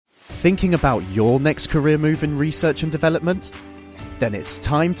thinking about your next career move in research and development? Then it's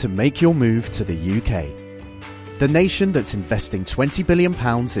time to make your move to the UK. The nation that's investing £20 billion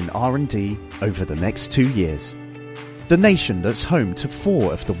in R&D over the next 2 years. The nation that's home to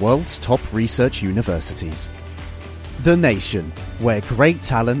 4 of the world's top research universities. The nation where great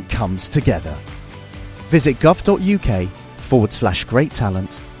talent comes together. Visit gov.uk/great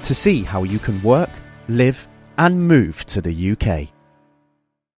talent to see how you can work, live and move to the UK.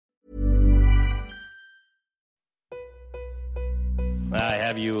 I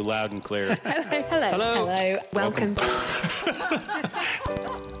have you loud and clear. Hello. Welcome.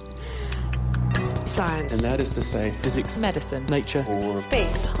 Science. And that is to say, physics, medicine, nature, or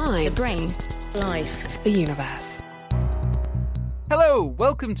space, time, the brain, life, the universe. Hello,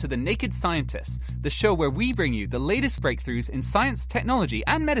 welcome to The Naked Scientists, the show where we bring you the latest breakthroughs in science, technology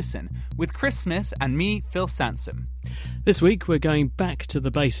and medicine with Chris Smith and me, Phil Sansom. This week we're going back to the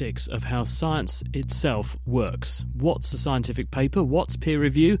basics of how science itself works. What's a scientific paper? What's peer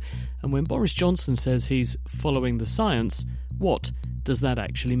review? And when Boris Johnson says he's following the science, what does that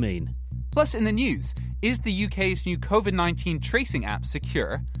actually mean? Plus in the news, is the UK's new COVID-19 tracing app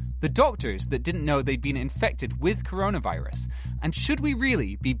secure? The doctors that didn't know they'd been infected with coronavirus? And should we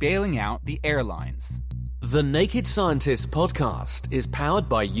really be bailing out the airlines? The Naked Scientists podcast is powered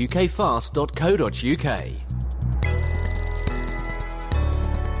by ukfast.co.uk.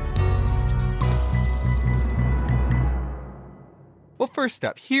 Well, first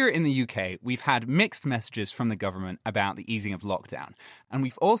up, here in the UK, we've had mixed messages from the government about the easing of lockdown. And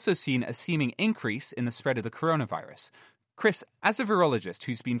we've also seen a seeming increase in the spread of the coronavirus. Chris, as a virologist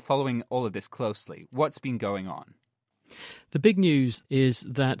who's been following all of this closely, what's been going on? The big news is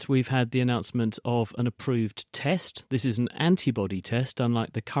that we've had the announcement of an approved test. This is an antibody test,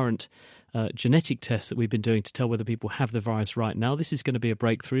 unlike the current genetic tests that we've been doing to tell whether people have the virus right now. This is going to be a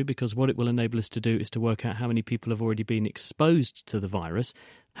breakthrough because what it will enable us to do is to work out how many people have already been exposed to the virus,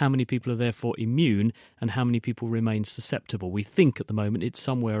 how many people are therefore immune, and how many people remain susceptible. We think at the moment it's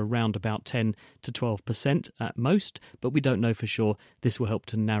somewhere around about 10 to 12% at most, but we don't know for sure. This will help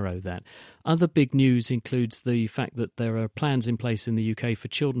to narrow that. Other big news includes the fact that there are plans in place in the UK for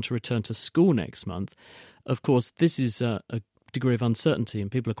children to return to school next month. Of course, this is a degree of uncertainty, and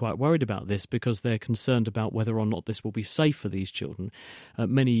people are quite worried about this because they're concerned about whether or not this will be safe for these children.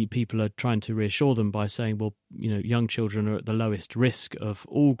 Many people are trying to reassure them by saying, well, young children are at the lowest risk of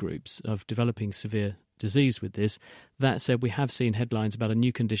all groups of developing severe disease with this. That said, we have seen headlines about a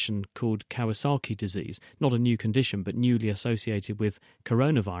new condition called Kawasaki disease, not a new condition, but newly associated with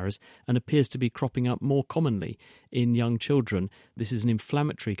coronavirus, and appears to be cropping up more commonly in young children. This is an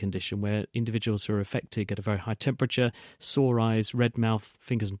inflammatory condition where individuals who are affected get a very high temperature, sore eyes, red mouth,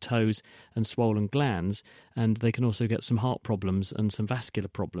 fingers and toes, and swollen glands, and they can also get some heart problems and some vascular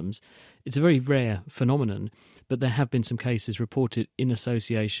problems. It's a very rare phenomenon, but there have been some cases reported in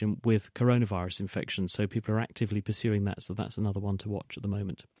association with coronavirus infections, so people are actively pursuing that, so that's another one to watch at the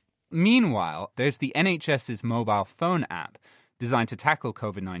moment. Meanwhile, there's the NHS's mobile phone app designed to tackle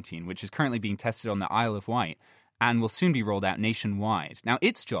COVID-19, which is currently being tested on the Isle of Wight and will soon be rolled out nationwide. Now,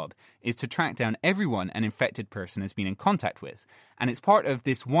 its job is to track down everyone an infected person has been in contact with. And it's part of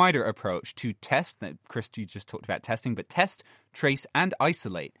this wider approach to test, that Chris, you just talked about testing, but test, trace and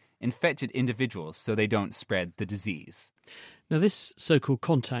isolate infected individuals so they don't spread the disease. Now, this so-called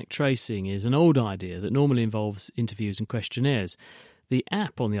contact tracing is an old idea that normally involves interviews and questionnaires. The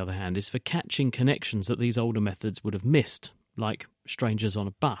app, on the other hand, is for catching connections that these older methods would have missed, like strangers on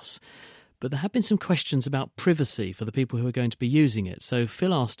a bus. But there have been some questions about privacy for the people who are going to be using it. So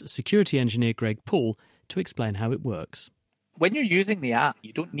Phil asked security engineer Greg Paul to explain how it works. When you're using the app,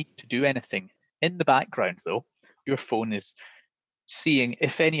 you don't need to do anything. In the background, though, your phone is seeing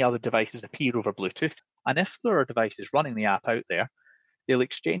if any other devices appear over Bluetooth. And if there are devices running the app out there, they'll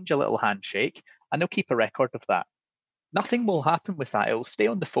exchange a little handshake and they'll keep a record of that. Nothing will happen with that. It will stay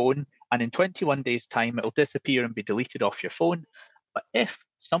on the phone, and in 21 days' time, it will disappear and be deleted off your phone. But if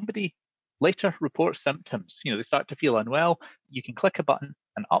somebody later reports symptoms, they start to feel unwell, you can click a button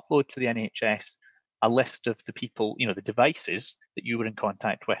and upload to the NHS a list of the people, the devices that you were in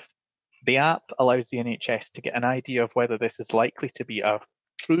contact with. The app allows the NHS to get an idea of whether this is likely to be a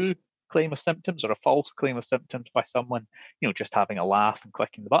true claim of symptoms or a false claim of symptoms by someone, just having a laugh and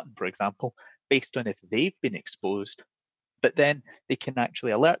clicking the button, for example, based on if they've been exposed. But then they can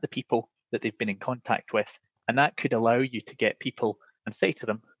actually alert the people that they've been in contact with, and that could allow you to get people and say to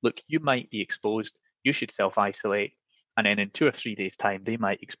them, look, you might be exposed, you should self-isolate, and then in 2 or 3 days' time, they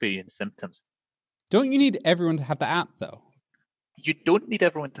might experience symptoms. Don't you need everyone to have the app, though? You don't need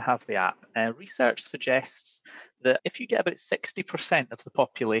everyone to have the app. Research suggests that if you get about 60% of the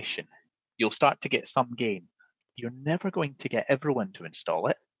population, you'll start to get some gain. You're never going to get everyone to install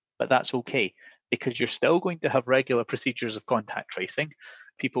it, but that's okay, because you're still going to have regular procedures of contact tracing.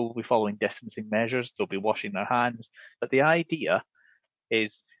 People will be following distancing measures, they'll be washing their hands. But the idea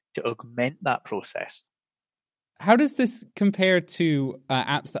is to augment that process. How does this compare to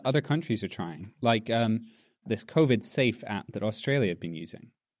apps that other countries are trying, like this COVID Safe app that Australia have been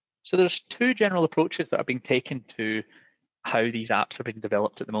using? So there's two general approaches that are being taken to how these apps are being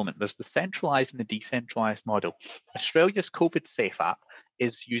developed at the moment. There's the centralized and the decentralized model. Australia's COVID Safe app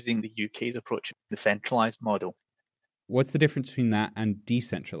is using the UK's approach, the centralized model. What's the difference between that and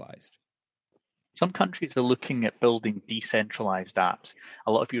decentralized? Some countries are looking at building decentralized apps.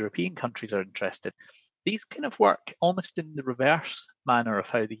 A lot of European countries are interested. These kind of work almost in the reverse manner of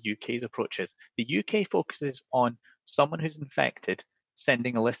how the UK's approach is. The UK focuses on someone who's infected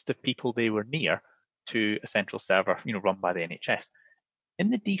sending a list of people they were near to a central server, run by the NHS. In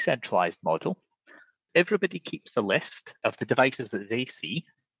the decentralized model, everybody keeps a list of the devices that they see,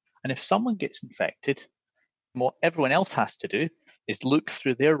 and if someone gets infected, what everyone else has to do is look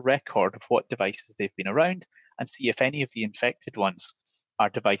through their record of what devices they've been around and see if any of the infected ones are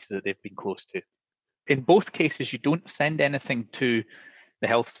devices that they've been close to. In both cases, you don't send anything to the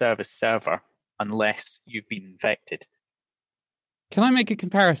health service server unless you've been infected. Can I make a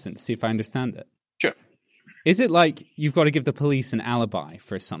comparison to see if I understand it? Sure. Is it like you've got to give the police an alibi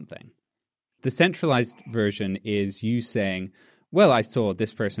for something? The centralized version is you saying, well, I saw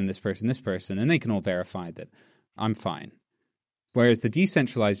this person, this person, this person, and they can all verify that I'm fine. Whereas the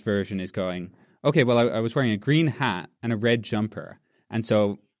decentralized version is going, okay, well, I was wearing a green hat and a red jumper, and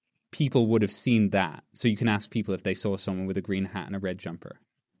so people would have seen that. So you can ask people if they saw someone with a green hat and a red jumper.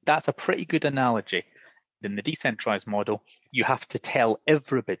 That's a pretty good analogy. In the decentralized model, you have to tell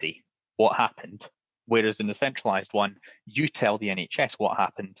everybody what happened, whereas in the centralized one, you tell the NHS what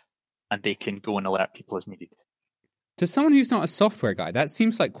happened, and they can go and alert people as needed. To someone who's not a software guy, that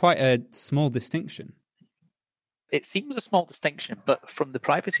seems like quite a small distinction. It seems a small distinction, but from the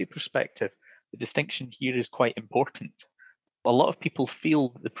privacy perspective, the distinction here is quite important. A lot of people feel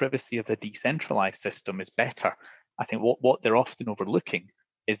that the privacy of a decentralized system is better. I think what they're often overlooking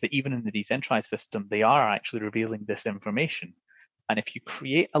is that even in the decentralized system, they are actually revealing this information. And if you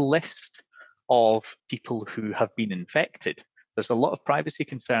create a list of people who have been infected, there's a lot of privacy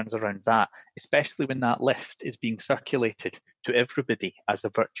concerns around that, especially when that list is being circulated to everybody as a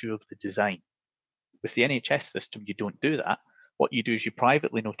virtue of the design. With the NHS system, you don't do that. What you do is you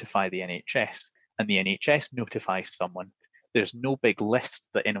privately notify the NHS, and the NHS notifies someone. There's no big list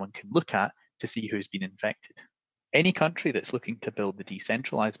that anyone can look at to see who's been infected. Any country that's looking to build the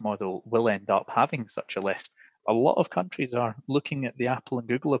decentralized model will end up having such a list. A lot of countries are looking at the Apple and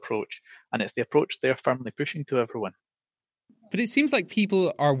Google approach, and it's the approach they're firmly pushing to everyone. But it seems like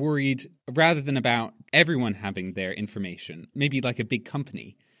people are worried, rather than about everyone having their information, maybe like a big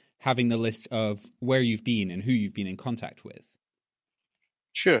company having the list of where you've been and who you've been in contact with.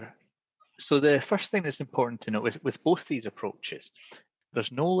 Sure. So the first thing that's important to note is with both these approaches,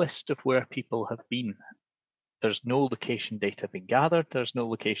 there's no list of where people have been. There's no location data being gathered. There's no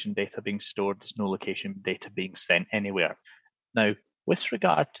location data being stored. There's no location data being sent anywhere. Now, with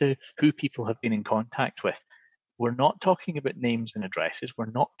regard to who people have been in contact with, we're not talking about names and addresses. We're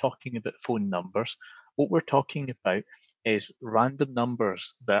not talking about phone numbers. What we're talking about is random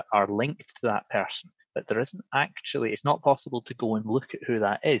numbers that are linked to that person, but there isn't actually, it's not possible to go and look at who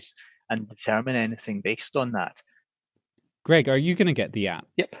that is and determine anything based on that. Greg, are you going to get the app?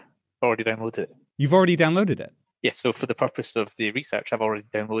 Yep, already downloaded it. You've already downloaded it? Yes, so for the purpose of the research, I've already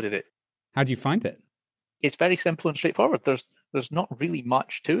downloaded it. How do you find it? It's very simple and straightforward. There's not really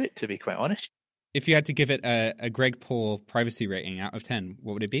much to it, to be quite honest. If you had to give it a Greg Paul privacy rating out of 10,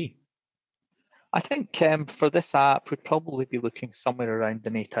 what would it be? I think for this app, we'd probably be looking somewhere around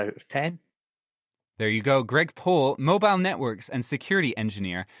an 8 out of 10. There you go. Greg Paul, mobile networks and security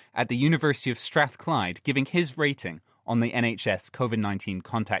engineer at the University of Strathclyde, giving his rating on the NHS COVID-19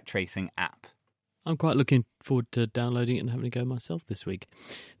 contact tracing app. I'm quite looking forward to downloading it and having a go myself this week.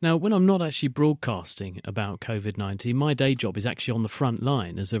 Now, when I'm not actually broadcasting about COVID-19, my day job is actually on the front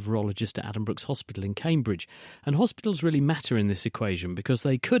line as a virologist at Addenbrooke's Hospital in Cambridge. And hospitals really matter in this equation because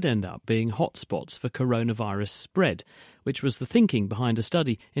they could end up being hotspots for coronavirus spread, which was the thinking behind a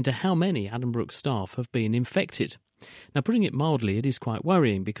study into how many Addenbrooke staff have been infected. Now, putting it mildly, it is quite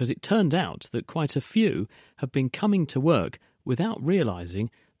worrying because it turned out that quite a few have been coming to work without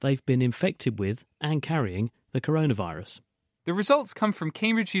realising they've been infected with and carrying the coronavirus. The results come from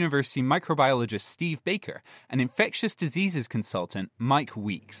Cambridge University microbiologist Steve Baker and infectious diseases consultant Mike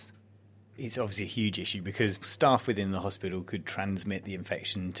Weeks. It's obviously a huge issue because staff within the hospital could transmit the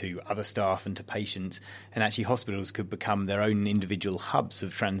infection to other staff and to patients, and actually hospitals could become their own individual hubs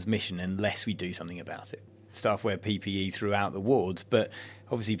of transmission unless we do something about it. Staff wear PPE throughout the wards, but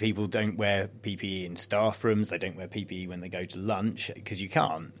obviously people don't wear PPE in staff rooms, they don't wear PPE when they go to lunch because you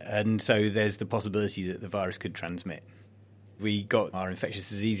can't, and so there's the possibility that the virus could transmit. We got our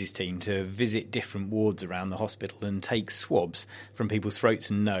infectious diseases team to visit different wards around the hospital and take swabs from people's throats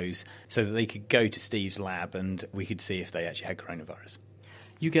and nose so that they could go to Steve's lab and we could see if they actually had coronavirus.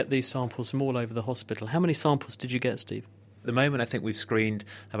 You get these samples from all over the hospital. How many samples did you get, Steve? At the moment, I think we've screened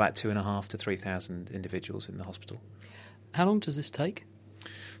about 2,500 to 3,000 individuals in the hospital. How long does this take?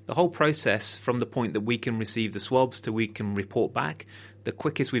 The whole process, from the point that we can receive the swabs to we can report back, the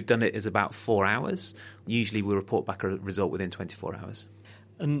quickest we've done it is about 4 hours. Usually we report back a result within 24 hours.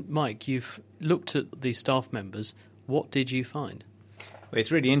 And Mike, you've looked at these staff members. What did you find? Well,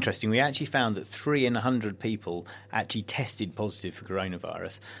 it's really interesting. We actually found that 3 in 100 people actually tested positive for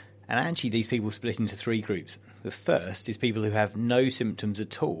coronavirus. And actually these people split into 3 groups. The first is people who have no symptoms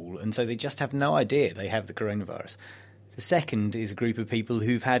at all, and so they just have no idea they have the coronavirus. The second is a group of people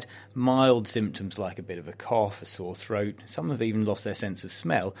who've had mild symptoms like a bit of a cough, a sore throat. Some have even lost their sense of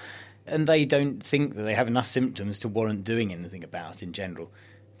smell, and they don't think that they have enough symptoms to warrant doing anything about in general.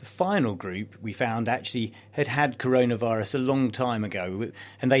 The final group we found actually had coronavirus a long time ago,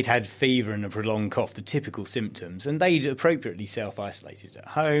 and they'd had fever and a prolonged cough, the typical symptoms, and they'd appropriately self-isolated at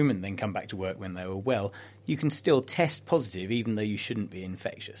home and then come back to work when they were well. You can still test positive even though you shouldn't be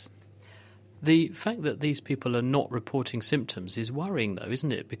infectious. The fact that these people are not reporting symptoms is worrying, though,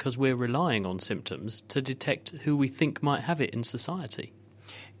 isn't it? Because we're relying on symptoms to detect who we think might have it in society.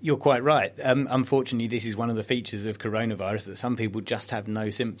 You're quite right. Unfortunately, this is one of the features of coronavirus, that some people just have no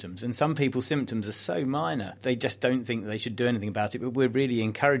symptoms. And some people's symptoms are so minor, they just don't think they should do anything about it. But we're really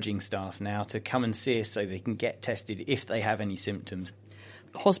encouraging staff now to come and see us so they can get tested if they have any symptoms.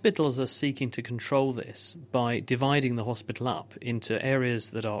 Hospitals are seeking to control this by dividing the hospital up into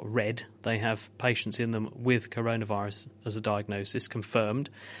areas that are red. They have patients in them with coronavirus as a diagnosis confirmed.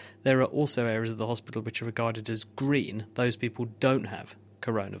 There are also areas of the hospital which are regarded as green. Those people don't have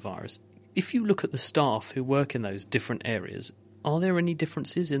coronavirus. If you look at the staff who work in those different areas, are there any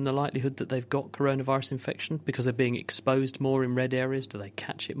differences in the likelihood that they've got coronavirus infection because they're being exposed more in red areas? Do they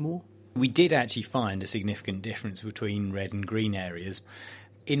catch it more? We did actually find a significant difference between red and green areas.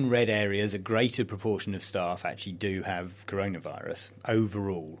 In red areas, a greater proportion of staff actually do have coronavirus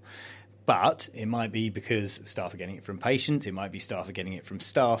overall. But it might be because staff are getting it from patients, it might be staff are getting it from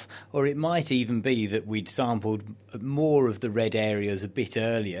staff, or it might even be that we'd sampled more of the red areas a bit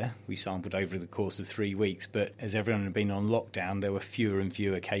earlier. We sampled over the course of 3 weeks, but as everyone had been on lockdown, there were fewer and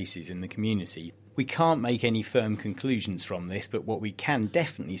fewer cases in the community. We can't make any firm conclusions from this, but what we can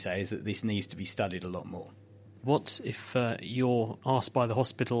definitely say is that this needs to be studied a lot more. What if you're asked by the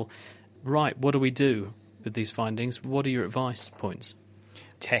hospital, right, what do we do with these findings? What are your advice points?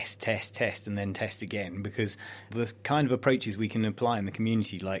 Test, and then test again, because the kind of approaches we can apply in the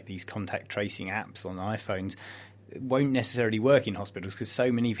community, like these contact tracing apps on iPhones, won't necessarily work in hospitals because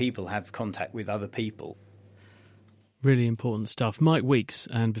so many people have contact with other people. Really important stuff. Mike Weeks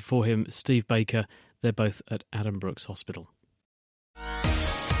and before him Steve Baker, they're both at Addenbrooke's Hospital.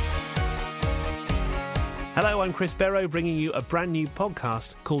 Hello, I'm Chris Barrow, bringing you a brand new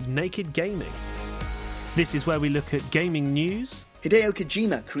podcast called Naked Gaming. This is where we look at gaming news. Hideo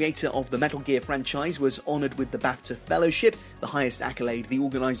Kojima, creator of the Metal Gear franchise, was honoured with the BAFTA Fellowship, the highest accolade the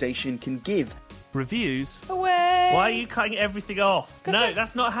organisation can give. Reviews. Away! Why are you cutting everything off? No,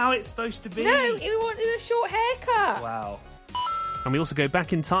 that's not how it's supposed to be. No, you wanted a short haircut. Wow. And we also go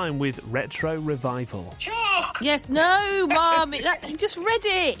back in time with Retro Revival. Yes, no, Mum, you just read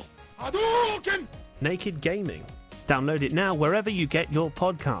it. Naked Gaming. Download it now wherever you get your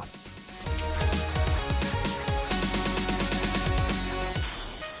podcasts.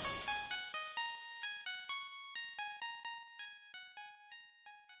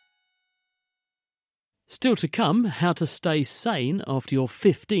 Still to come, how to stay sane after your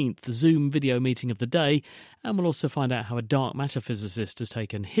 15th Zoom video meeting of the day, and we'll also find out how a dark matter physicist has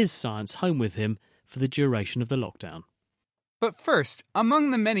taken his science home with him for the duration of the lockdown. But first,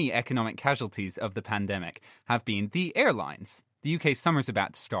 among the many economic casualties of the pandemic have been the airlines. The UK summer's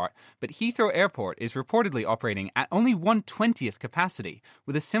about to start, but Heathrow Airport is reportedly operating at only 1/20th capacity,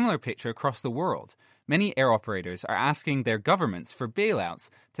 with a similar picture across the world. Many air operators are asking their governments for bailouts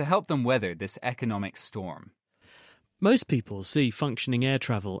to help them weather this economic storm. Most people see functioning air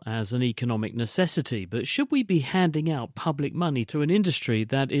travel as an economic necessity, but should we be handing out public money to an industry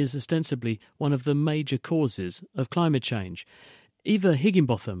that is ostensibly one of the major causes of climate change? Eva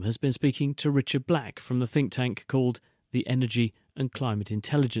Higginbotham has been speaking to Richard Black from the think tank called the Energy and Climate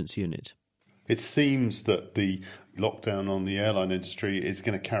Intelligence Unit. It seems that the lockdown on the airline industry is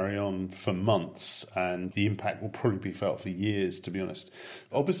going to carry on for months, and the impact will probably be felt for years, to be honest.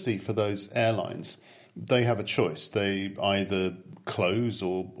 Obviously, for those airlines, they have a choice. They either close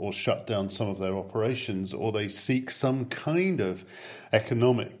or shut down some of their operations, or they seek some kind of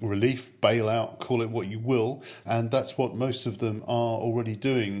economic relief, bailout, call it what you will. And that's what most of them are already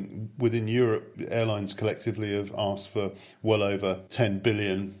doing. Within Europe, airlines collectively have asked for well over £10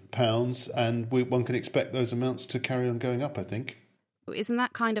 billion, and one can expect those amounts to carry on going up, I think. Isn't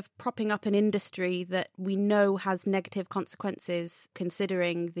that kind of propping up an industry that we know has negative consequences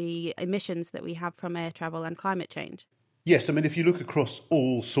considering the emissions that we have from air travel and climate change? Yes, I mean, if you look across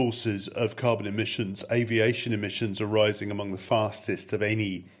all sources of carbon emissions, aviation emissions are rising among the fastest of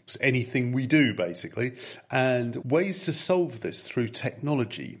anything we do, basically. And ways to solve this through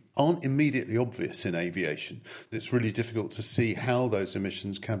technology aren't immediately obvious in aviation. It's really difficult to see how those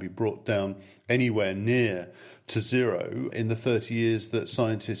emissions can be brought down anywhere near to zero. In the 30 years that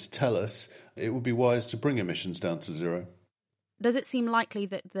scientists tell us, it would be wise to bring emissions down to zero. Does it seem likely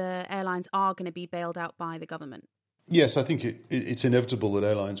that the airlines are going to be bailed out by the government? Yes, I think it's inevitable that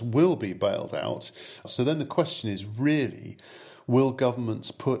airlines will be bailed out. So then the question is really, will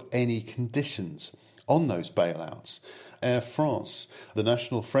governments put any conditions on those bailouts? Air France, the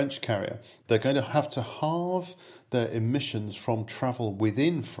national French carrier, they're going to have to halve their emissions from travel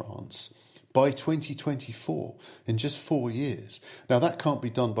within France by 2024, in just 4 years. Now, that can't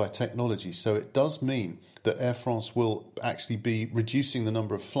be done by technology, so it does mean that Air France will actually be reducing the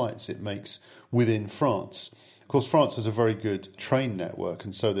number of flights it makes within France. Of course, France has a very good train network,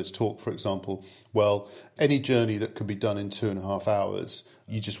 and so there's talk, for example, well, any journey that could be done in 2.5 hours,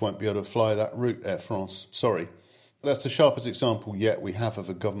 you just won't be able to fly that route, Air France. Sorry. That's the sharpest example yet we have of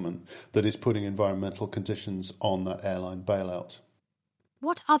a government that is putting environmental conditions on that airline bailout.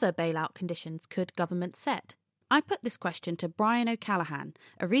 What other bailout conditions could government set? I put this question to Brian O'Callaghan,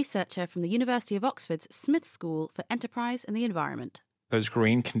 a researcher from the University of Oxford's Smith School for Enterprise and the Environment. Those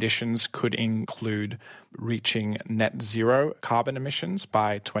green conditions could include reaching net zero carbon emissions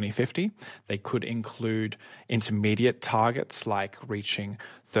by 2050. They could include intermediate targets like reaching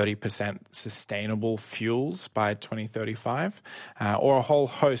 30% sustainable fuels by 2035, or a whole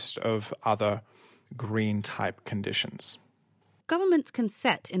host of other green type conditions. Governments can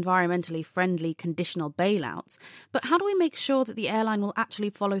set environmentally friendly conditional bailouts, but how do we make sure that the airline will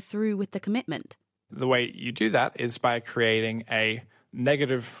actually follow through with the commitment? The way you do that is by creating a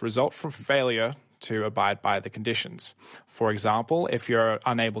negative result from failure to abide by the conditions. For example, if you're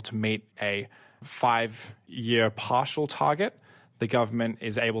unable to meet a 5-year partial target, the government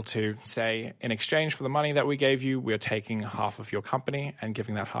is able to say, in exchange for the money that we gave you, we're taking half of your company and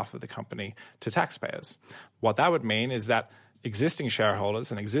giving that half of the company to taxpayers. What that would mean is that existing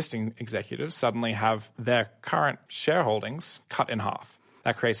shareholders and existing executives suddenly have their current shareholdings cut in half.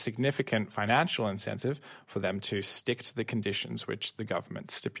 That creates significant financial incentive for them to stick to the conditions which the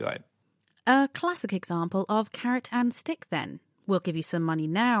government stipulate. A classic example of carrot and stick, then. We'll give you some money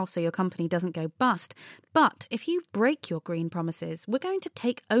now so your company doesn't go bust, but if you break your green promises, we're going to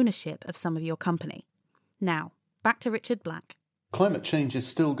take ownership of some of your company. Now, back to Richard Black. Climate change is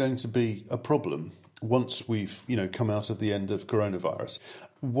still going to be a problem once we've, come out of the end of coronavirus.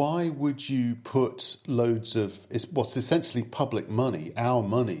 Why would you put loads of what's essentially public money, our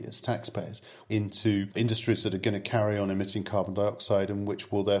money as taxpayers, into industries that are going to carry on emitting carbon dioxide and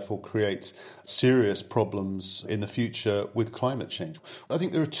which will therefore create serious problems in the future with climate change? I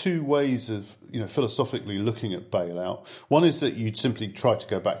think there are two ways of, philosophically looking at bailout. One is that you'd simply try to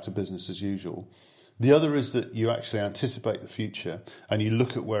go back to business as usual. The other is that you actually anticipate the future and you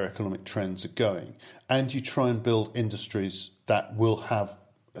look at where economic trends are going and you try and build industries that will have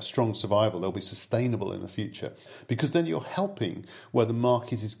a strong survival, they'll be sustainable in the future, because then you're helping where the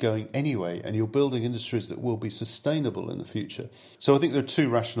market is going anyway and you're building industries that will be sustainable in the future. So I think there are two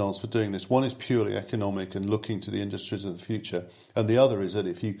rationales for doing this. One is purely economic and looking to the industries of the future, and the other is that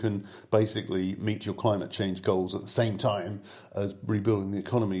if you can basically meet your climate change goals at the same time as rebuilding the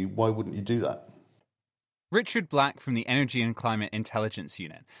economy, why wouldn't you do that? Richard Black from the Energy and Climate Intelligence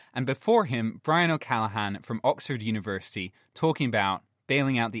Unit, and before him, Brian O'Callaghan from Oxford University, talking about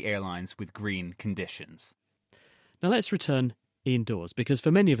bailing out the airlines with green conditions. Now let's return indoors, because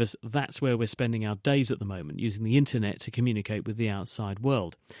for many of us, that's where we're spending our days at the moment, using the internet to communicate with the outside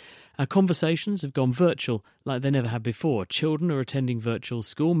world. Our conversations have gone virtual like they never have before. Children are attending virtual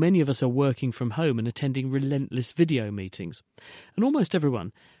school. Many of us are working from home and attending relentless video meetings. And almost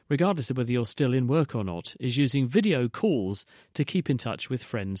everyone, regardless of whether you're still in work or not, is using video calls to keep in touch with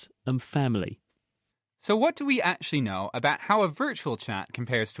friends and family. So what do we actually know about how a virtual chat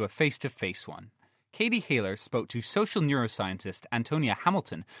compares to a face-to-face one? Katie Haler spoke to social neuroscientist Antonia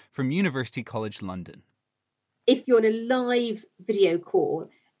Hamilton from University College London. If you're in a live video call,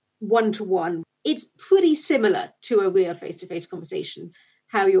 one-to-one, it's pretty similar to a real face-to-face conversation,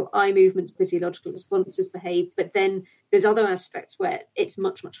 how your eye movements, physiological responses behave. But then there's other aspects where it's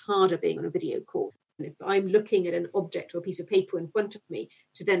much, much harder being on a video call. And if I'm looking at an object or a piece of paper in front of me,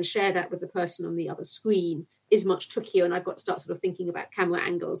 to then share that with the person on the other screen is much trickier. And I've got to start sort of thinking about camera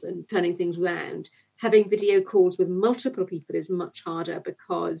angles and turning things around. Having video calls with multiple people is much harder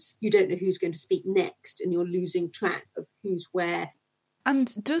because you don't know who's going to speak next and you're losing track of who's where.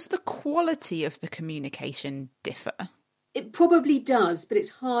 And does the quality of the communication differ? It probably does, but it's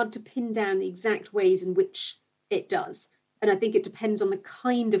hard to pin down the exact ways in which it does. And I think it depends on the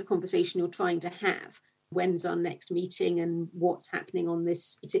kind of conversation you're trying to have. When's our next meeting and what's happening on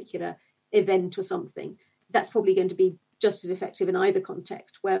this particular event or something? That's probably going to be just as effective in either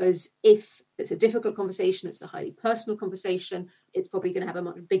context. Whereas if it's a difficult conversation, it's a highly personal conversation, it's probably going to have a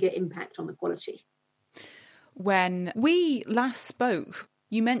much bigger impact on the quality. When we last spoke,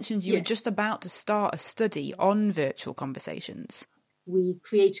 you mentioned you were just about to start a study on virtual conversations. We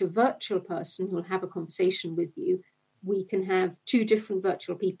create a virtual person who will have a conversation with you. We can have two different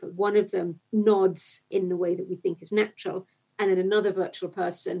virtual people. One of them nods in the way that we think is natural, and then another virtual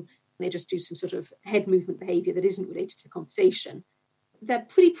person, they just do some sort of head movement behaviour that isn't related to the conversation. They're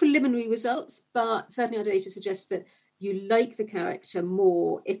pretty preliminary results, but certainly our data suggests that you like the character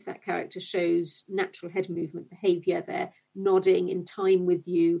more if that character shows natural head movement behaviour. They're nodding in time with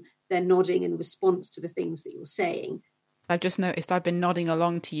you. They're nodding in response to the things that you're saying. I've just noticed I've been nodding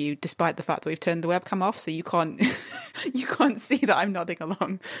along to you despite the fact that we've turned the webcam off, so you can't you can't see that I'm nodding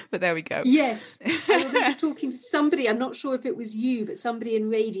along. But there we go. Yes. I was talking to somebody, I'm not sure if it was you, but somebody in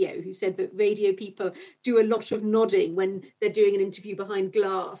radio who said that radio people do a lot of nodding when they're doing an interview behind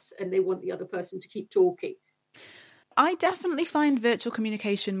glass and they want the other person to keep talking. I definitely find virtual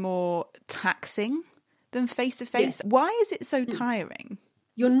communication more taxing than face-to-face. Yes. Why is it so tiring?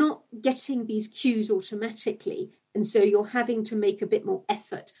 You're not getting these cues automatically, and so you're having to make a bit more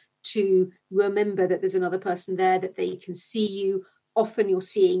effort to remember that there's another person there, that they can see you. Often you're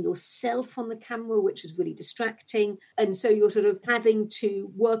seeing yourself on the camera, which is really distracting. And so you're sort of having to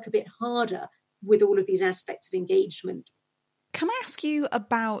work a bit harder with all of these aspects of engagement. Can I ask you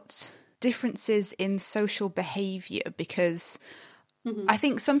about differences in social behaviour? Because I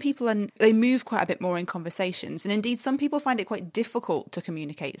think some people, they move quite a bit more in conversations. And indeed, some people find it quite difficult to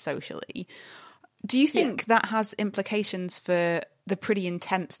communicate socially. Do you think that has implications for the pretty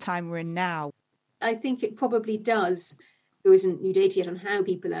intense time we're in now? I think it probably does. There isn't new data yet on how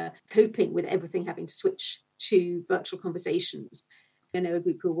people are coping with everything having to switch to virtual conversations. I know a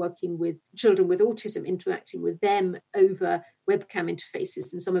group who are working with children with autism, interacting with them over webcam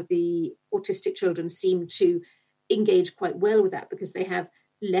interfaces. And some of the autistic children seem to engage quite well with that because they have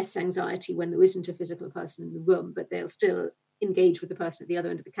less anxiety when there isn't a physical person in the room, but they'll still engage with the person at the other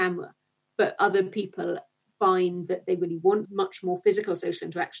end of the camera. But other people find that they really want much more physical social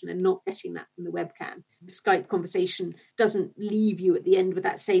interaction. They're not getting that from the webcam. Skype conversation doesn't leave you at the end with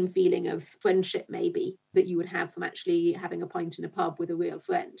that same feeling of friendship, maybe, that you would have from actually having a pint in a pub with a real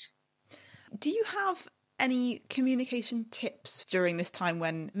friend. Do you have any communication tips during this time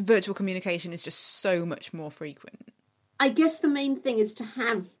when virtual communication is just so much more frequent? I guess the main thing is to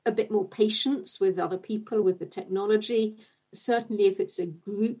have a bit more patience with other people, with the technology. Certainly, if it's a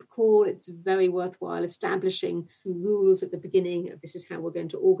group call, it's very worthwhile establishing rules at the beginning of this is how we're going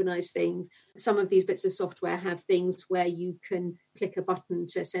to organise things. Some of these bits of software have things where you can click a button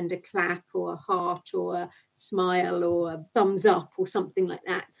to send a clap or a heart or a smile or a thumbs up or something like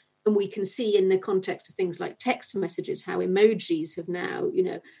that. And we can see in the context of things like text messages how emojis have now,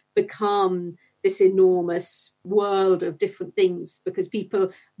 become this enormous world of different things because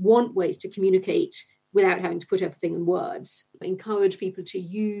people want ways to communicate without having to put everything in words. I encourage people to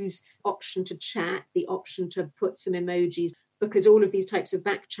use option to chat, the option to put some emojis, because all of these types of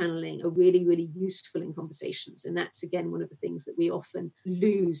back channeling are really, really useful in conversations. And that's, again, one of the things that we often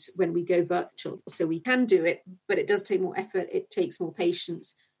lose when we go virtual. So we can do it, but it does take more effort. It takes more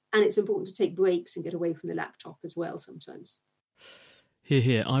patience. And it's important to take breaks and get away from the laptop as well sometimes.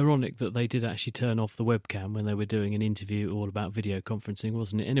 Here. Ironic that they did actually turn off the webcam when they were doing an interview all about video conferencing,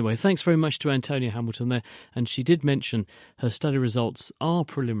 wasn't it? Anyway, thanks very much to Antonia Hamilton there. And she did mention her study results are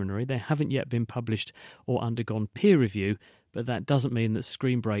preliminary. They haven't yet been published or undergone peer review, but that doesn't mean that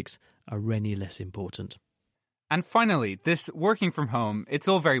screen breaks are any less important. And finally, this working from home, it's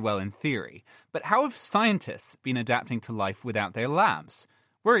all very well in theory. But how have scientists been adapting to life without their labs?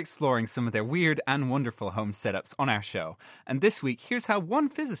 We're exploring some of their weird and wonderful home setups on our show. And this week, here's how one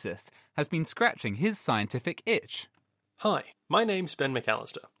physicist has been scratching his scientific itch. Hi, my name's Ben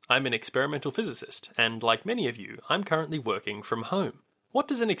McAllister. I'm an experimental physicist, and like many of you, I'm currently working from home. What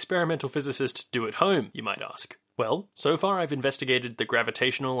does an experimental physicist do at home, you might ask? Well, so far I've investigated the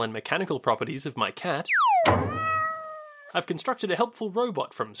gravitational and mechanical properties of my cat. I've constructed a helpful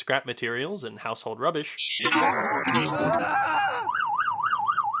robot from scrap materials and household rubbish.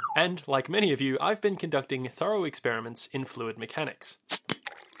 And, like many of you, I've been conducting thorough experiments in fluid mechanics.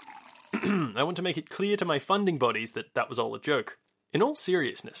 I want to make it clear to my funding bodies that that was all a joke. In all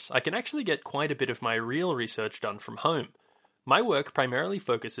seriousness, I can actually get quite a bit of my real research done from home. My work primarily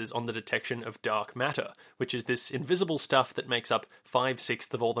focuses on the detection of dark matter, which is this invisible stuff that makes up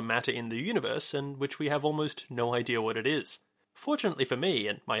 5/6 of all the matter in the universe and which we have almost no idea what it is. Fortunately for me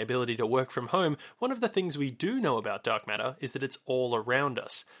and my ability to work from home, one of the things we do know about dark matter is that it's all around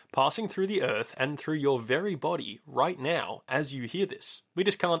us, passing through the Earth and through your very body right now as you hear this. We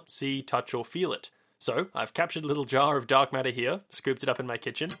just can't see, touch or feel it. So I've captured a little jar of dark matter here, scooped it up in my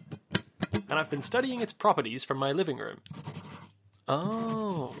kitchen, and I've been studying its properties from my living room.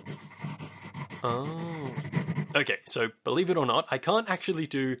 Oh. Okay, so believe it or not, I can't actually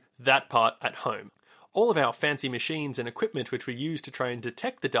do that part at home. All of our fancy machines and equipment which we use to try and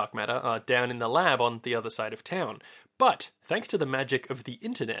detect the dark matter are down in the lab on the other side of town. But, thanks to the magic of the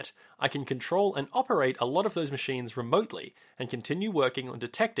internet, I can control and operate a lot of those machines remotely and continue working on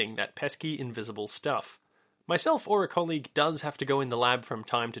detecting that pesky invisible stuff. Myself or a colleague does have to go in the lab from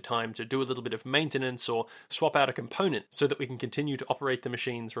time to time to do a little bit of maintenance or swap out a component so that we can continue to operate the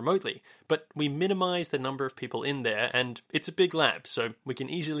machines remotely, but we minimize the number of people in there and it's a big lab, so we can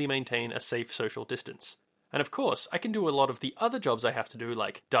easily maintain a safe social distance. And of course, I can do a lot of the other jobs I have to do,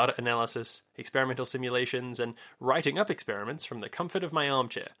 like data analysis, experimental simulations, and writing up experiments from the comfort of my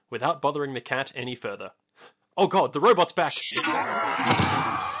armchair, without bothering the cat any further. Oh god, the robot's back!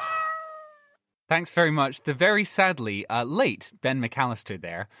 Thanks very much. The very sadly late Ben McAllister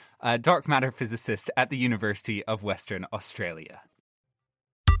there, dark matter physicist at the University of Western Australia.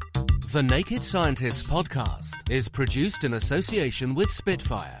 The Naked Scientists podcast is produced in association with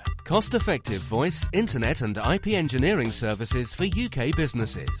Spitfire, cost-effective voice, internet and IP engineering services for UK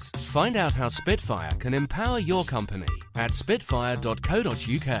businesses. Find out how Spitfire can empower your company at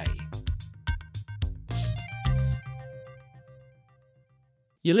spitfire.co.uk.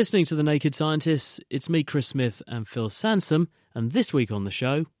 You're listening to The Naked Scientists. It's me, Chris Smith, and Phil Sansom, and this week on the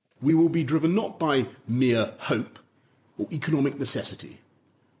show... We will be driven not by mere hope or economic necessity.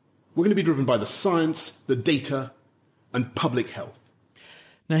 We're going to be driven by the science, the data, and public health.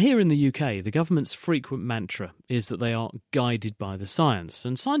 Now, here in the UK, the government's frequent mantra is that they are guided by the science,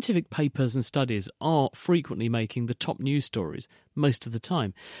 and scientific papers and studies are frequently making the top news stories most of the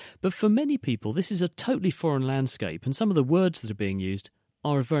time. But for many people, this is a totally foreign landscape, and some of the words that are being used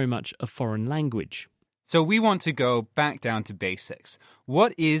are very much a foreign language. So we want to go back down to basics.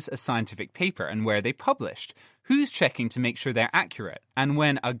 What is a scientific paper and where are they published? Who's checking to make sure they're accurate? And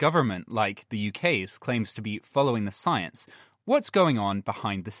when a government like the UK's claims to be following the science, what's going on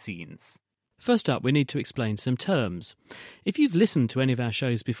behind the scenes? First up, we need to explain some terms. If you've listened to any of our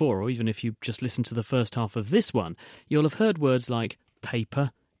shows before, or even if you just listened to the first half of this one, you'll have heard words like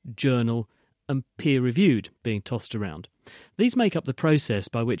paper, journal, and peer-reviewed being tossed around. These make up the process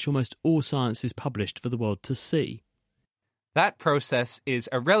by which almost all science is published for the world to see. That process is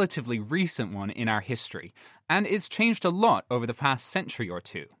a relatively recent one in our history, and it's changed a lot over the past century or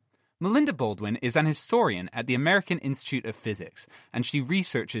two. Melinda Baldwin is an historian at the American Institute of Physics, and she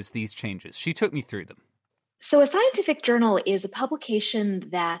researches these changes. She took me through them. So a scientific journal is a publication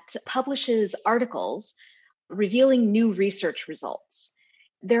that publishes articles revealing new research results.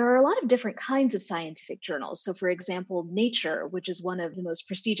 There are a lot of different kinds of scientific journals. So, for example, Nature, which is one of the most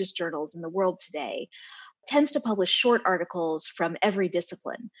prestigious journals in the world today, tends to publish short articles from every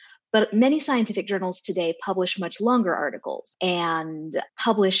discipline. But many scientific journals today publish much longer articles and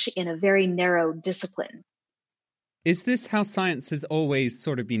publish in a very narrow discipline. Is this how science has always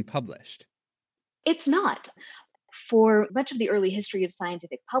sort of been published? It's not. For much of the early history of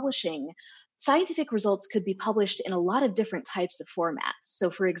scientific publishing, scientific results could be published in a lot of different types of formats. So,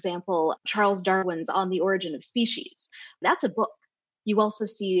 for example, Charles Darwin's On the Origin of Species, that's a book. You also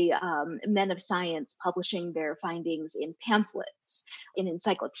see men of science publishing their findings in pamphlets, in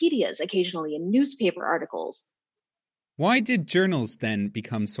encyclopedias, occasionally in newspaper articles. Why did journals then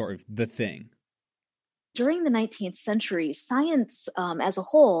become sort of the thing? During the 19th century, science as a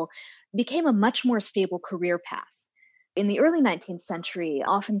whole became a much more stable career path. In the early 19th century,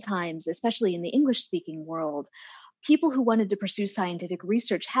 oftentimes, especially in the English-speaking world, people who wanted to pursue scientific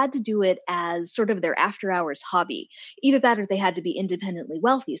research had to do it as sort of their after-hours hobby. Either that or they had to be independently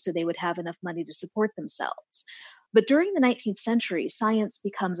wealthy so they would have enough money to support themselves. But during the 19th century, science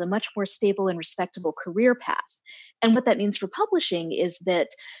becomes a much more stable and respectable career path. And what that means for publishing is that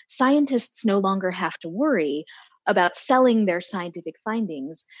scientists no longer have to worry about selling their scientific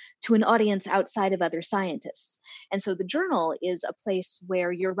findings to an audience outside of other scientists. And so the journal is a place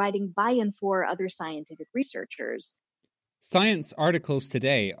where you're writing by and for other scientific researchers. Science articles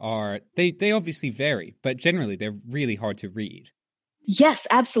today they obviously vary, but generally they're really hard to read. Yes,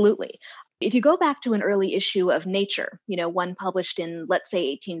 absolutely. If you go back to an early issue of Nature, one published in, let's say,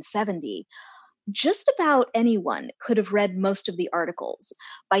 1870, just about anyone could have read most of the articles.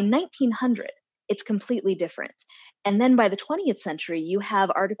 By 1900, it's completely different. And then by the 20th century, you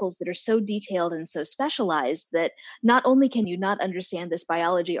have articles that are so detailed and so specialized that not only can you not understand this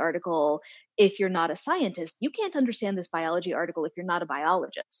biology article if you're not a scientist, you can't understand this biology article if you're not a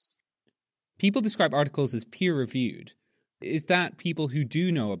biologist. People describe articles as peer-reviewed. Is that people who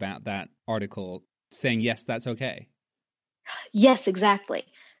do know about that article saying, yes, that's okay? Yes, exactly.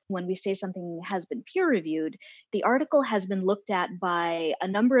 When we say something has been peer-reviewed, the article has been looked at by a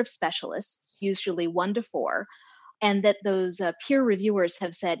number of specialists, usually 1 to 4, and that those peer reviewers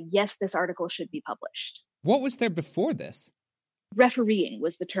have said, yes, this article should be published. What was there before this? Refereeing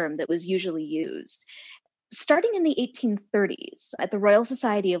was the term that was usually used. Starting in the 1830s, at the Royal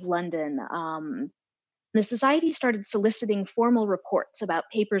Society of London, the Society started soliciting formal reports about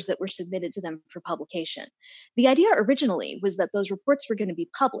papers that were submitted to them for publication. The idea originally was that those reports were going to be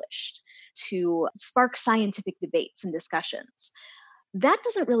published to spark scientific debates and discussions. That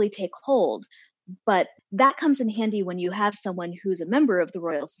doesn't really take hold, but that comes in handy when you have someone who's a member of the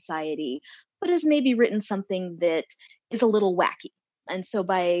Royal Society, but has maybe written something that is a little wacky. And so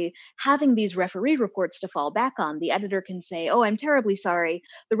by having these referee reports to fall back on, the editor can say, oh, I'm terribly sorry.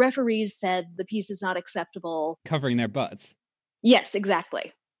 The referees said the piece is not acceptable. Covering their butts. Yes,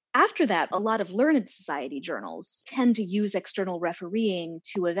 exactly. After that, a lot of learned society journals tend to use external refereeing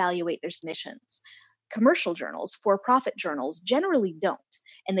to evaluate their submissions. Commercial journals, for-profit journals, generally don't.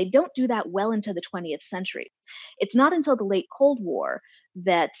 And they don't do that well into the 20th century. It's not until the late Cold War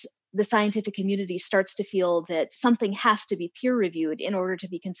that the scientific community starts to feel that something has to be peer-reviewed in order to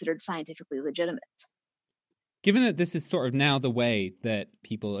be considered scientifically legitimate. Given that this is sort of now the way that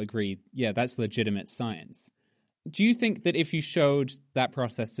people agree, yeah, that's legitimate science, do you think that if you showed that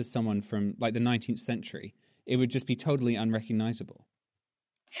process to someone from like the 19th century, it would just be totally unrecognizable?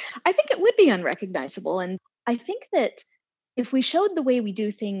 I think it would be unrecognizable. And I think that if we showed the way we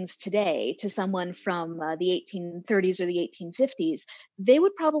do things today to someone from the 1830s or the 1850s, they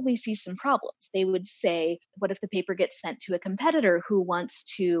would probably see some problems. They would say, what if the paper gets sent to a competitor who wants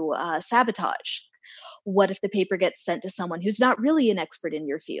to sabotage? What if the paper gets sent to someone who's not really an expert in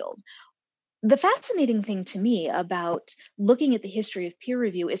your field? The fascinating thing to me about looking at the history of peer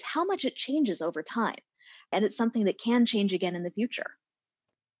review is how much it changes over time. And it's something that can change again in the future.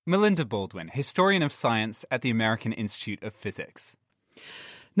 Melinda Baldwin, historian of science at the American Institute of Physics.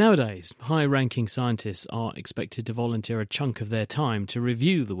 Nowadays, high-ranking scientists are expected to volunteer a chunk of their time to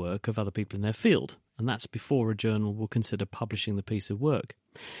review the work of other people in their field, and that's before a journal will consider publishing the piece of work.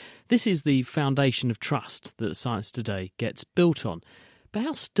 This is the foundation of trust that science today gets built on. But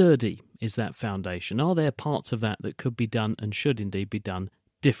how sturdy is that foundation? Are there parts of that could be done and should indeed be done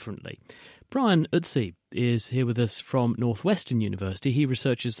differently? Brian Utsi is here with us from Northwestern University. He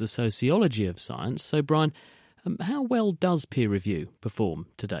researches the sociology of science. So, Brian, how well does peer review perform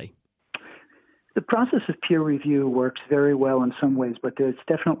today? The process of peer review works very well in some ways, but there's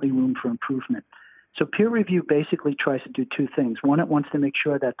definitely room for improvement. So peer review basically tries to do 2 things. One, it wants to make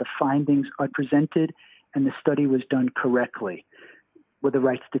sure that the findings are presented and the study was done correctly. Were the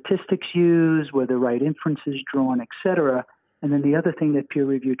right statistics used, were the right inferences drawn, etc. And then the other thing that peer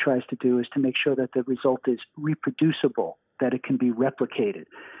review tries to do is to make sure that the result is reproducible, that it can be replicated,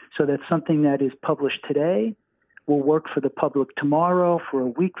 so that something that is published today will work for the public tomorrow, for a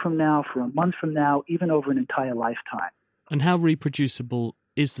week from now, for a month from now, even over an entire lifetime. And how reproducible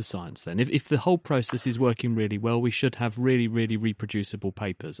is the science then? If the whole process is working really well, we should have really, really reproducible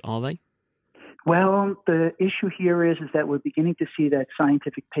papers, are they? Well, the issue here is that we're beginning to see that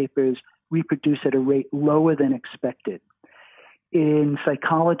scientific papers reproduce at a rate lower than expected. In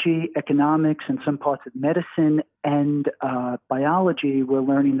psychology, economics, and some parts of medicine and biology, we're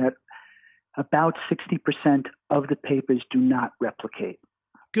learning that about 60% of the papers do not replicate.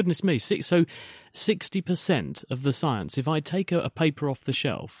 Goodness me. So 60% of the science, if I take a paper off the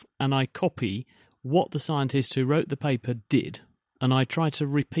shelf and I copy what the scientist who wrote the paper did and I try to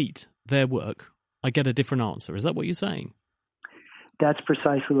repeat their work, I get a different answer. Is that what you're saying? That's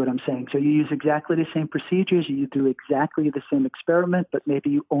precisely what I'm saying. So you use exactly the same procedures, you do exactly the same experiment, but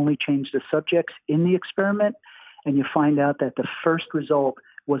maybe you only change the subjects in the experiment, and you find out that the first result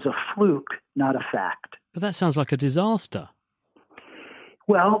was a fluke, not a fact. But that sounds like a disaster.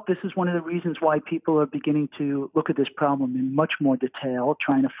 Well, this is one of the reasons why people are beginning to look at this problem in much more detail,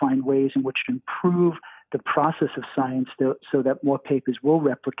 trying to find ways in which to improve the process of science so that more papers will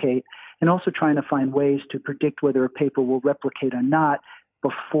replicate, and also trying to find ways to predict whether a paper will replicate or not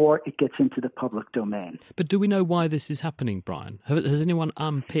before it gets into the public domain. But do we know why this is happening, Brian? Has anyone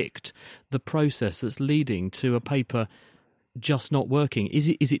unpicked the process that's leading to a paper just not working? Is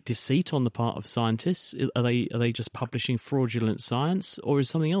it deceit on the part of scientists? Are they just publishing fraudulent science, or is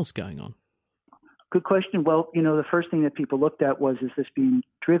something else going on? Good question. Well, the first thing that people looked at was, is this being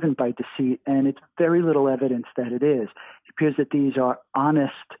driven by deceit? And it's very little evidence that it is. It appears that these are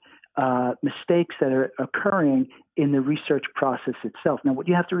honest mistakes that are occurring in the research process itself. Now, what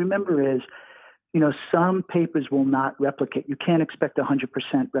you have to remember is, some papers will not replicate. You can't expect 100%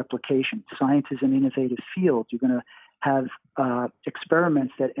 replication. Science is an innovative field. You're going to have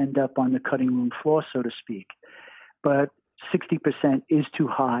experiments that end up on the cutting room floor, so to speak. But 60% is too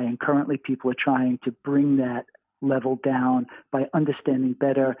high, and currently people are trying to bring that level down by understanding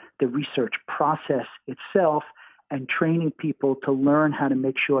better the research process itself and training people to learn how to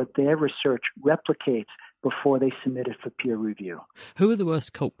make sure their research replicates before they submit it for peer review. Who are the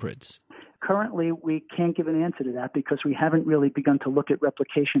worst culprits? Currently, we can't give an answer to that because we haven't really begun to look at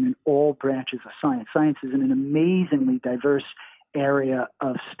replication in all branches of science. Science is an amazingly diverse area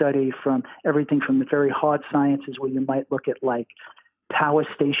of study, from everything from the very hard sciences where you might look at like power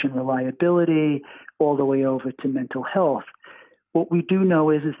station reliability all the way over to mental health. What we do know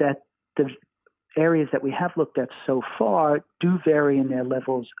is that the areas that we have looked at so far do vary in their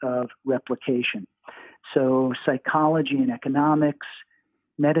levels of replication. So psychology and economics,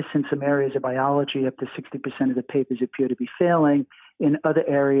 medicine, some areas of biology, up to 60% of the papers appear to be failing. In other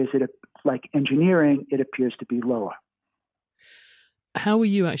areas, like engineering, it appears to be lower. How are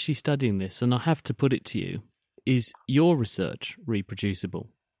you actually studying this? And I have to put it to you, is your research reproducible?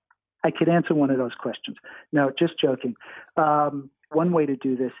 I could answer one of those questions. No, just joking. One way to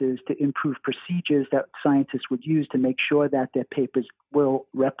do this is to improve procedures that scientists would use to make sure that their papers will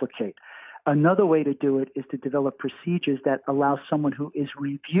replicate. Another way to do it is to develop procedures that allow someone who is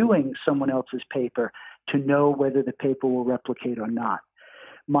reviewing someone else's paper to know whether the paper will replicate or not.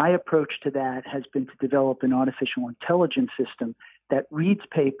 My approach to that has been to develop an artificial intelligence system that reads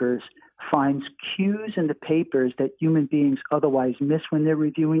papers, finds cues in the papers that human beings otherwise miss when they're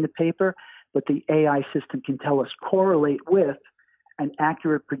reviewing the paper, but the AI system can tell us correlate with an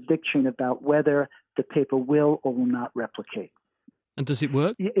accurate prediction about whether the paper will or will not replicate. And does it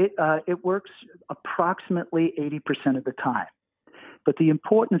work? It works approximately 80% of the time. But the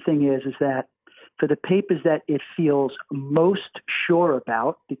important thing is that for the papers that it feels most sure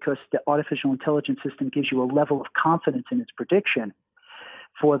about, because the artificial intelligence system gives you a level of confidence in its prediction,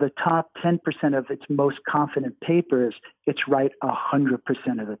 for the top 10% of its most confident papers, it's right 100%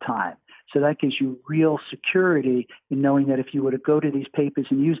 of the time. So that gives you real security in knowing that if you were to go to these papers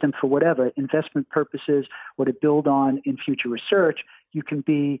and use them for whatever, investment purposes or to build on in future research, you can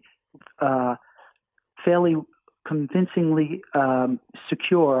be fairly convincingly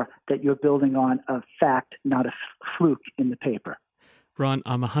secure that you're building on a fact, not a fluke in the paper. Brian,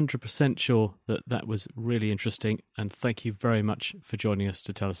 I'm 100% sure that was really interesting, and thank you very much for joining us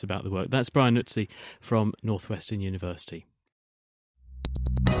to tell us about the work. That's Brian Nuzzi from Northwestern University.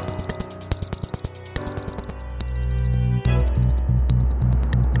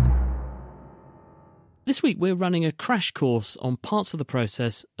 This week we're running a crash course on parts of the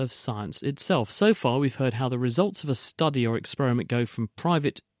process of science itself. So far we've heard how the results of a study or experiment go from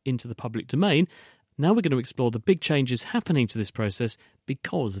private into the public domain. Now we're going to explore the big changes happening to this process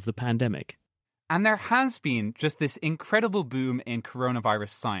because of the pandemic. And there has been just this incredible boom in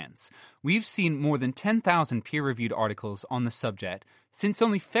coronavirus science. We've seen more than 10,000 peer-reviewed articles on the subject since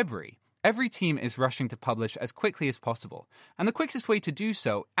only February. Every team is rushing to publish as quickly as possible. And the quickest way to do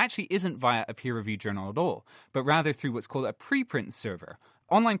so actually isn't via a peer-reviewed journal at all, but rather through what's called a preprint server,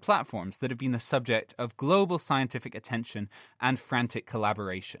 online platforms that have been the subject of global scientific attention and frantic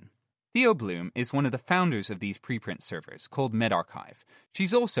collaboration. Theo Bloom is one of the founders of these preprint servers called medRxiv.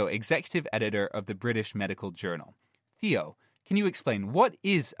 She's also executive editor of the British Medical Journal. Theo, can you explain what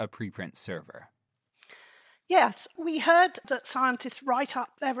is a preprint server? Yes, we heard that scientists write up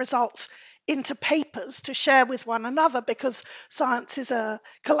their results into papers to share with one another because science is a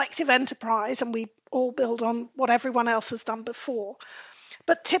collective enterprise and we all build on what everyone else has done before.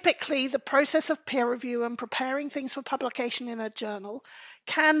 But typically, the process of peer review and preparing things for publication in a journal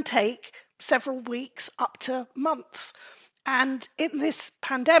can take several weeks up to months. And in this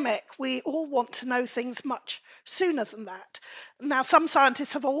pandemic, we all want to know things much sooner than that. Now, some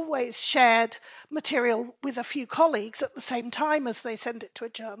scientists have always shared material with a few colleagues at the same time as they send it to a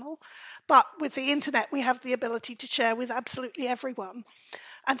journal. But with the internet, we have the ability to share with absolutely everyone.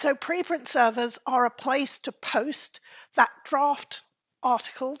 And so preprint servers are a place to post that draft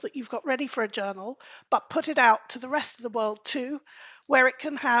article that you've got ready for a journal, but put it out to the rest of the world too, where it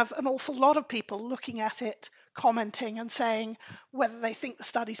can have an awful lot of people looking at it, commenting and saying whether they think the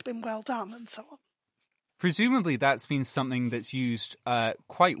study's been well done and so on. Presumably that's been something that's used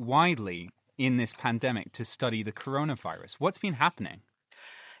quite widely in this pandemic to study the coronavirus. What's been happening?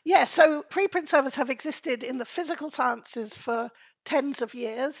 Yeah, so preprint servers have existed in the physical sciences for tens of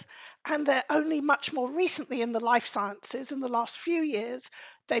years, and they're only much more recently in the life sciences. In the last few years,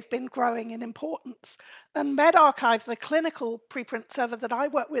 they've been growing in importance. And medRxiv, the clinical preprint server that I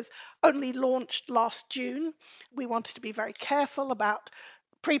work with, only launched last June. We wanted to be very careful about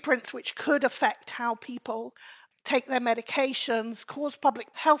preprints which could affect how people take their medications, cause public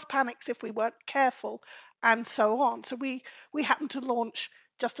health panics if we weren't careful, and so on. So we happened to launch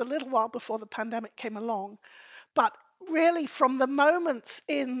just a little while before the pandemic came along. But really, from the moments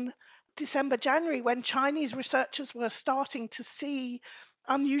in December, January, when Chinese researchers were starting to see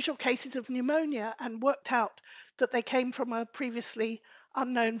unusual cases of pneumonia and worked out that they came from a previously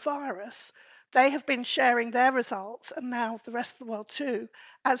unknown virus, they have been sharing their results, and now the rest of the world too,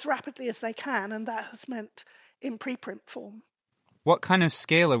 as rapidly as they can, and that has meant in preprint form. What kind of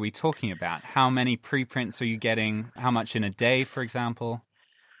scale are we talking about? How many preprints are you getting? How much in a day, for example?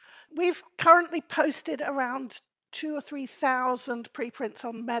 We've currently posted around 2,000 or 3,000 preprints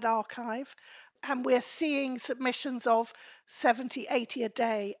on medRxiv, and we're seeing submissions of 70, 80 a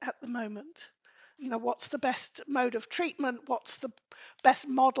day at the moment. You know, what's the best mode of treatment? What's the best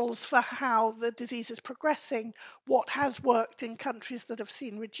models for how the disease is progressing? What has worked in countries that have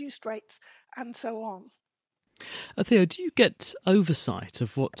seen reduced rates, and so on. Theo, do you get oversight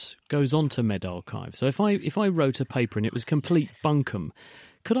of what goes on to medRxiv? So if I wrote a paper and it was complete bunkum,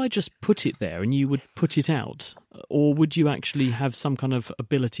 could I just put it there and you would put it out? Or would you actually have some kind of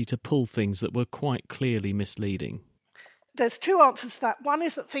ability to pull things that were quite clearly misleading? There's two answers to that. One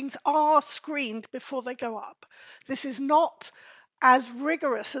is that things are screened before they go up. This is not as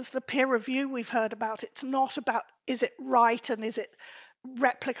rigorous as the peer review we've heard about. It's not about is it right and is it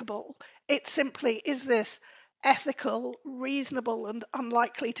replicable. It's simply, is this ethical, reasonable, and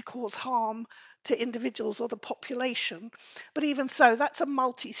unlikely to cause harm to individuals or the population. But even so, that's a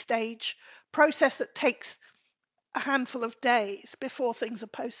multi-stage process that takes a handful of days before things are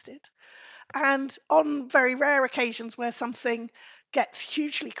posted. And on very rare occasions where something gets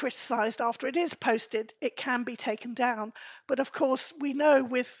hugely criticised after it is posted, it can be taken down. But of course, we know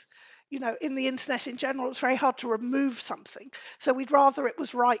with, in the internet in general, it's very hard to remove something. So we'd rather it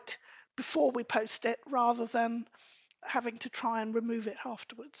was right before we post it rather than having to try and remove it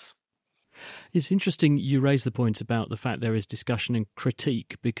afterwards. It's interesting you raise the point about the fact there is discussion and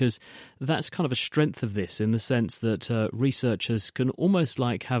critique, because that's kind of a strength of this in the sense that researchers can almost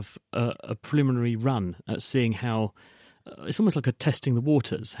like have a preliminary run at seeing how it's almost like a testing the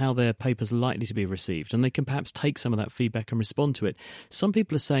waters, how their papers are likely to be received, and they can perhaps take some of that feedback and respond to it. Some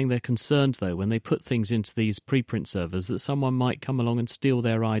people are saying they're concerned, though, when they put things into these preprint servers, that someone might come along and steal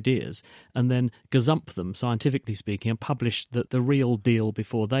their ideas and then gazump them, scientifically speaking, and publish the real deal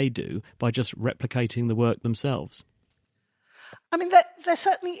before they do by just replicating the work themselves. I mean, there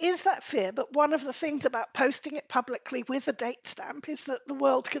certainly is that fear, but one of the things about posting it publicly with a date stamp is that the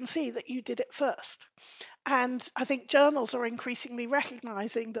world can see that you did it first. And I think journals are increasingly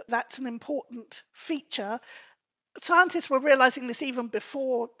recognizing that that's an important feature. Scientists were realizing this even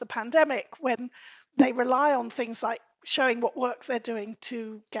before the pandemic, when they rely on things like showing what work they're doing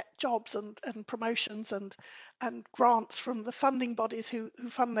to get jobs and promotions and grants from the funding bodies who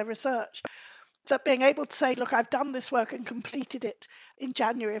fund their research. That being able to say, look, I've done this work and completed it in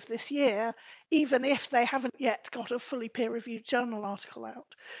January of this year, even if they haven't yet got a fully peer-reviewed journal article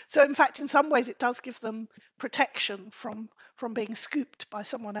out. So, in fact, in some ways, it does give them protection from being scooped by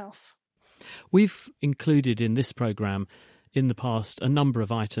someone else. We've included in this programme in the past a number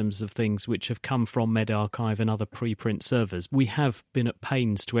of items of things which have come from medRxiv and other preprint servers. We have been at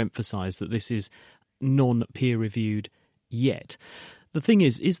pains to emphasise that this is non-peer reviewed yet. The thing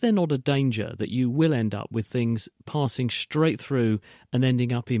is there not a danger that you will end up with things passing straight through and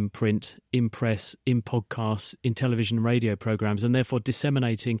ending up in print, in press, in podcasts, in television and radio programmes, and therefore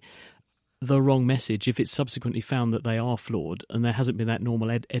disseminating the wrong message if it's subsequently found that they are flawed and there hasn't been that normal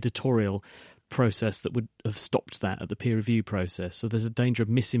editorial process that would have stopped that at the peer review process? So there's a danger of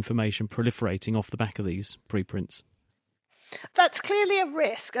misinformation proliferating off the back of these preprints. That's clearly a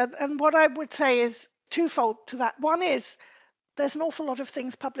risk. And what I would say is twofold to that. One is there's an awful lot of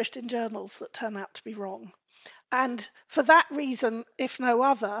things published in journals that turn out to be wrong. And for that reason, if no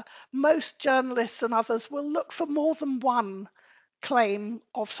other, most journalists and others will look for more than one claim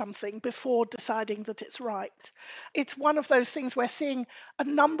of something before deciding that it's right. It's one of those things we're seeing a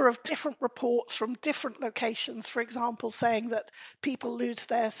number of different reports from different locations, for example, saying that people lose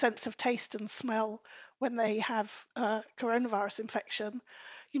their sense of taste and smell when they have coronavirus infection.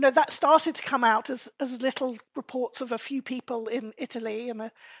 You know, that started to come out as little reports of a few people in Italy and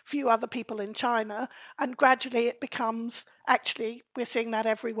a few other people in China, and gradually it becomes, actually, we're seeing that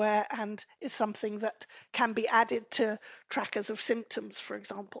everywhere and is something that can be added to trackers of symptoms, for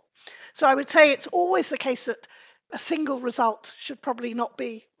example. So I would say it's always the case that a single result should probably not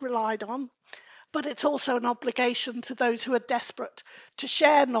be relied on, but it's also an obligation to those who are desperate to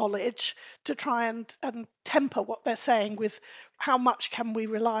share knowledge to try and temper what they're saying with how much can we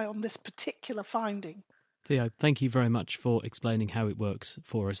rely on this particular finding. Theo, thank you very much for explaining how it works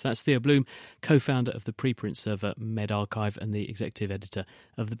for us. That's Theo Bloom, co-founder of the preprint server medRxiv and the executive editor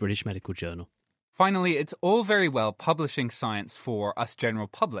of the British Medical Journal. Finally, it's all very well publishing science for us general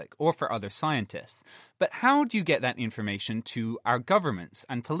public or for other scientists, but how do you get that information to our governments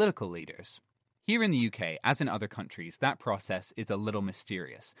and political leaders? Here in the UK, as in other countries, that process is a little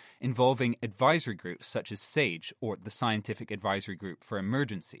mysterious, involving advisory groups such as SAGE, or the Scientific Advisory Group for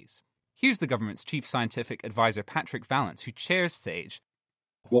Emergencies. Here's the government's chief scientific advisor, Patrick Vallance, who chairs SAGE.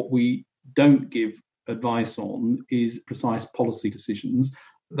 What we don't give advice on is precise policy decisions.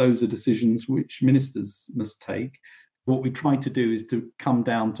 Those are decisions which ministers must take. What we try to do is to come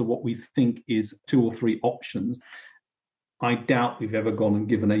down to what we think is 2 or 3 options. I doubt we've ever gone and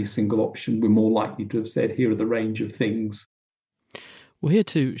given a single option. We're more likely to have said, here are the range of things. Well, here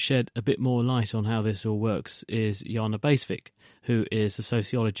to shed a bit more light on how this all works is Jana Basvik, who is a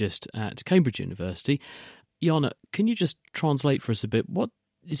sociologist at Cambridge University. Jana, can you just translate for us a bit? What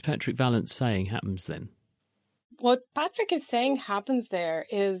is Patrick Vallance saying happens then? What Patrick is saying happens there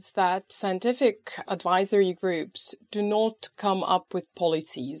is that scientific advisory groups do not come up with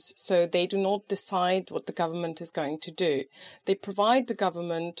policies, so they do not decide what the government is going to do. They provide the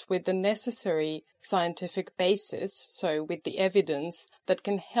government with the necessary scientific basis, so with the evidence that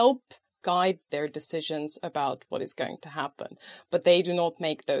can help guide their decisions about what is going to happen. But they do not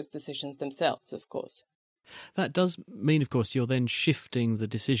make those decisions themselves, of course. That does mean, of course, you're then shifting the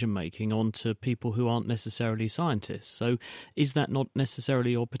decision-making onto people who aren't necessarily scientists. So is that not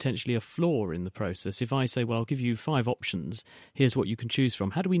necessarily or potentially a flaw in the process? If I say, well, I'll give you 5 options, here's what you can choose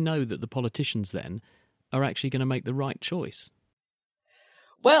from, how do we know that the politicians then are actually going to make the right choice?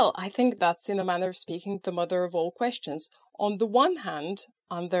 Well, I think that's, in a manner of speaking, the mother of all questions. On the one hand,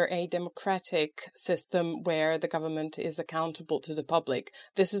 under a democratic system where the government is accountable to the public,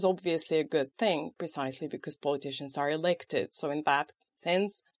 this is obviously a good thing, precisely because politicians are elected. So in that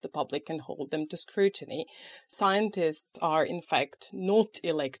sense, the public can hold them to scrutiny. Scientists are, in fact, not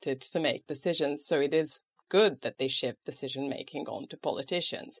elected to make decisions, so it is good that they shift decision-making onto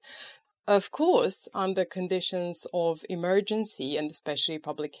politicians. Of course, under conditions of emergency, and especially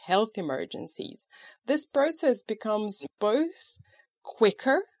public health emergencies, this process becomes both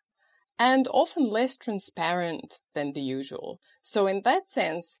quicker and often less transparent than the usual. So in that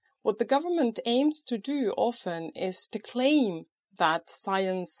sense, what the government aims to do often is to claim that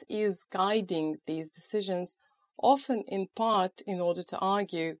science is guiding these decisions, often in part in order to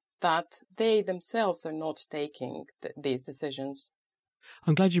argue that they themselves are not taking these decisions.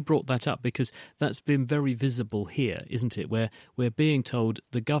 I'm glad you brought that up because that's been very visible here, isn't it? Where we're being told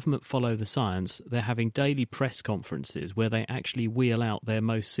the government follow the science, they're having daily press conferences where they actually wheel out their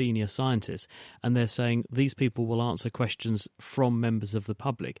most senior scientists and they're saying these people will answer questions from members of the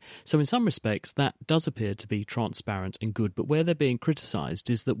public. So in some respects that does appear to be transparent and good, but where they're being criticised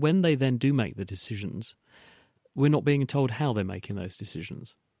is that when they then do make the decisions, we're not being told how they're making those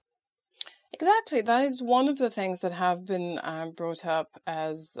decisions. Exactly. That is one of the things that have been brought up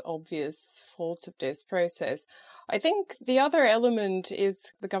as obvious faults of this process. I think the other element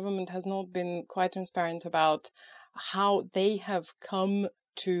is the government has not been quite transparent about how they have come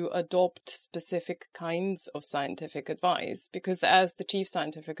to adopt specific kinds of scientific advice. Because as the chief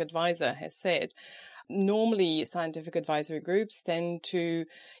scientific advisor has said, normally scientific advisory groups tend to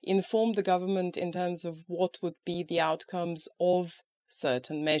inform the government in terms of what would be the outcomes of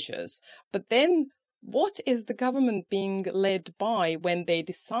certain measures. But then what is the government being led by when they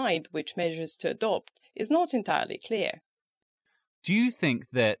decide which measures to adopt is not entirely clear. Do you think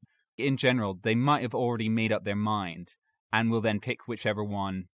that, in general, they might have already made up their mind and will then pick whichever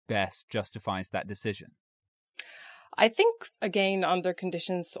one best justifies that decision? I think, again, under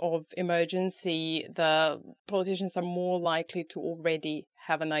conditions of emergency, the politicians are more likely to already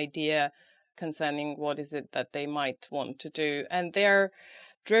have an idea concerning what is it that they might want to do. And they're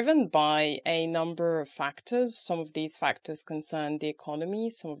driven by a number of factors. Some of these factors concern the economy.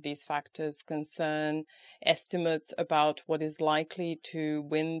 Some of these factors concern estimates about what is likely to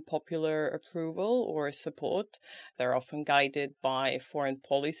win popular approval or support. They're often guided by foreign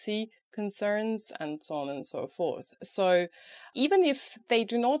policy concerns and so on and so forth. So even if they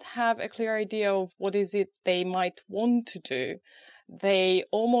do not have a clear idea of what is it they might want to do, they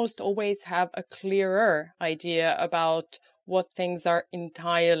almost always have a clearer idea about what things are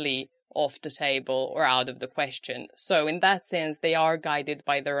entirely off the table or out of the question. So in that sense, they are guided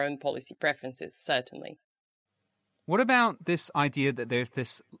by their own policy preferences, certainly. What about this idea that there's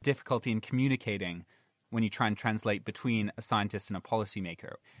this difficulty in communicating when you try and translate between a scientist and a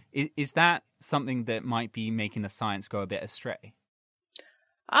policymaker? Is that something that might be making the science go a bit astray?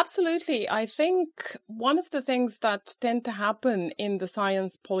 Absolutely. I think one of the things that tend to happen in the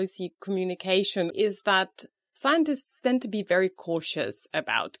science policy communication is that scientists tend to be very cautious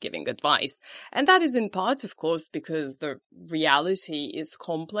about giving advice. And that is in part, of course, because the reality is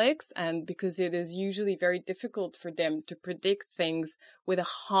complex and because it is usually very difficult for them to predict things with a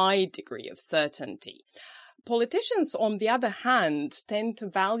high degree of certainty. Politicians, on the other hand, tend to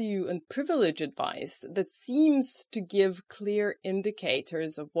value and privilege advice that seems to give clear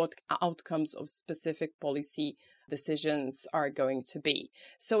indicators of what outcomes of specific policy decisions are going to be.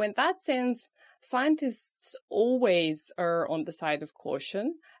 So in that sense, scientists always are on the side of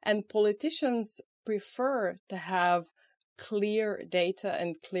caution, and politicians prefer to have clear data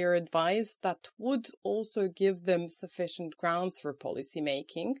and clear advice that would also give them sufficient grounds for policy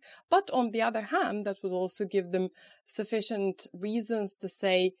making. But on the other hand, that would also give them sufficient reasons to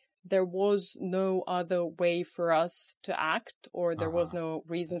say there was no other way for us to act, or there was no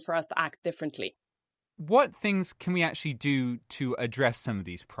reason for us to act differently. What things can we actually do to address some of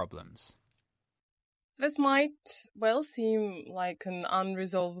these problems? This might well seem like an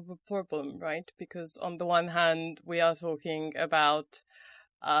unresolvable problem, right? Because on the one hand, we are talking about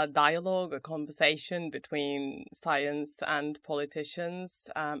a dialogue, a conversation between science and politicians,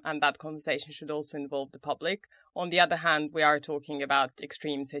 and that conversation should also involve the public. On the other hand, we are talking about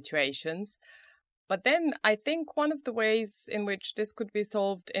extreme situations. But then I think one of the ways in which this could be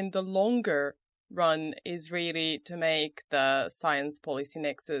solved in the longer run is really to make the science policy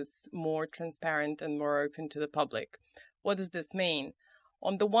nexus more transparent and more open to the public. What does this mean?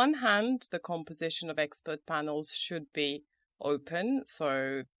 On the one hand, the composition of expert panels should be open,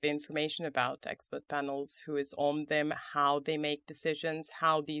 so the information about expert panels, who is on them, how they make decisions,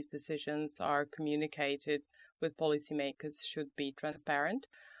 how these decisions are communicated with policymakers should be transparent.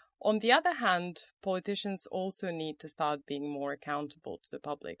 On the other hand, politicians also need to start being more accountable to the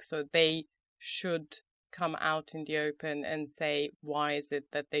public, so they should come out in the open and say, why is it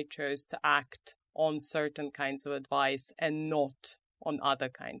that they chose to act on certain kinds of advice and not on other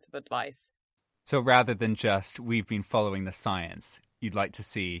kinds of advice? So rather than just, we've been following the science, you'd like to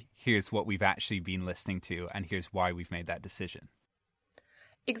see, here's what we've actually been listening to and here's why we've made that decision.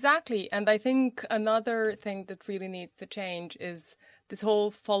 Exactly. And I think another thing that really needs to change is this whole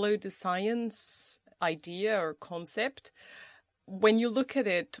follow the science idea or concept. When you look at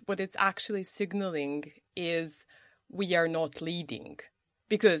it, what it's actually signaling is we are not leading.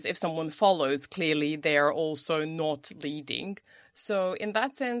 Because if someone follows, clearly they are also not leading. So in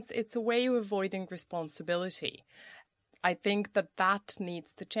that sense, it's a way of avoiding responsibility. I think that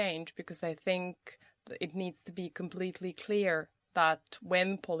needs to change because I think it needs to be completely clear that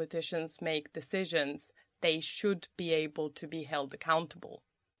when politicians make decisions, they should be able to be held accountable.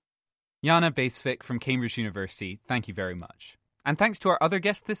 Jana Bacevik from Cambridge University, thank you very much. And thanks to our other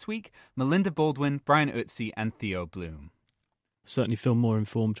guests this week, Melinda Baldwin, Brian Utsi and Theo Bloom. Certainly feel more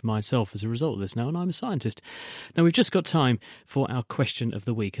informed myself as a result of this now, and I'm a scientist. Now, we've just got time for our question of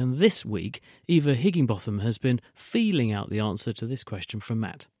the week, and this week, Eva Higginbotham has been feeling out the answer to this question from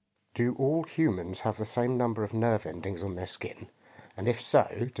Matt. Do all humans have the same number of nerve endings on their skin? And if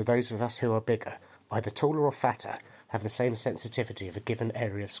so, do those of us who are bigger either taller or fatter, have the same sensitivity of a given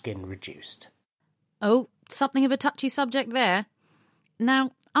area of skin reduced. Oh, something of a touchy subject there.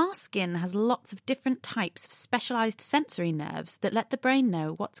 Now, our skin has lots of different types of specialised sensory nerves that let the brain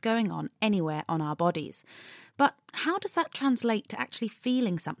know what's going on anywhere on our bodies. But how does that translate to actually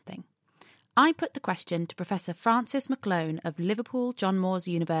feeling something? I put the question to Professor Francis McClone of Liverpool John Moores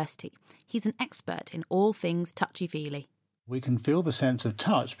University. He's an expert in all things touchy-feely. We can feel the sense of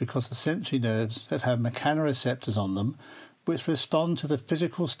touch because the sensory nerves that have mechanoreceptors on them which respond to the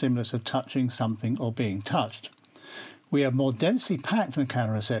physical stimulus of touching something or being touched. We have more densely packed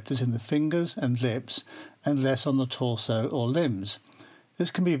mechanoreceptors in the fingers and lips and less on the torso or limbs. This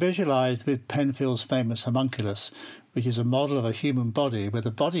can be visualised with Penfield's famous homunculus, which is a model of a human body where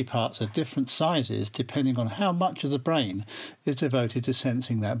the body parts are different sizes depending on how much of the brain is devoted to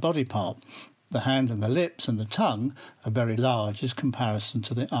sensing that body part. The hand and the lips and the tongue are very large as comparison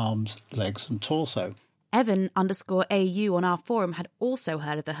to the arms, legs and torso. Evan_AU on our forum had also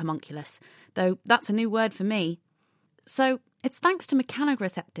heard of the homunculus, though that's a new word for me. So it's thanks to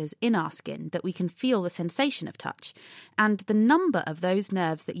mechanoreceptors in our skin that we can feel the sensation of touch, and the number of those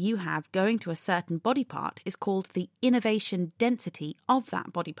nerves that you have going to a certain body part is called the innervation density of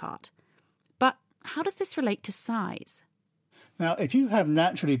that body part. But how does this relate to size? Now, if you have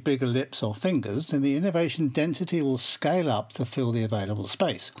naturally bigger lips or fingers, then the innervation density will scale up to fill the available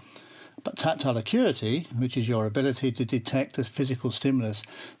space. But tactile acuity, which is your ability to detect a physical stimulus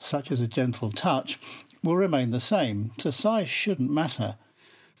such as a gentle touch, will remain the same, so size shouldn't matter.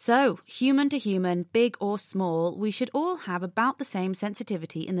 So, human to human, big or small, we should all have about the same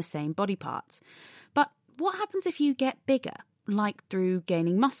sensitivity in the same body parts. But what happens if you get bigger, like through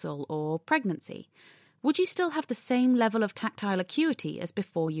gaining muscle or pregnancy? Would you still have the same level of tactile acuity as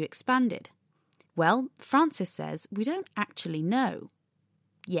before you expanded? Well, Francis says we don't actually know.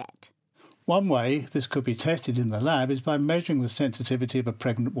 Yet. One way this could be tested in the lab is by measuring the sensitivity of a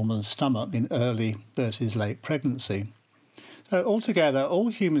pregnant woman's stomach in early versus late pregnancy. So altogether, all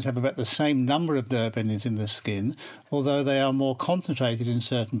humans have about the same number of nerve endings in the skin, although they are more concentrated in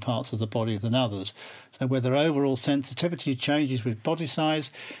certain parts of the body than others. So whether overall sensitivity changes with body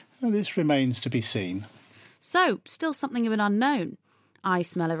size, this remains to be seen. So, still something of an unknown. I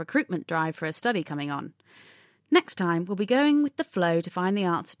smell a recruitment drive for a study coming on. Next time, we'll be going with the flow to find the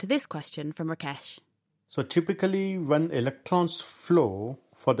answer to this question from Rakesh. So typically when electrons flow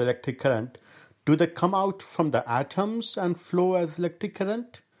for the electric current, do they come out from the atoms and flow as electric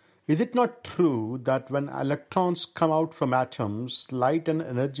current? Is it not true that when electrons come out from atoms, light and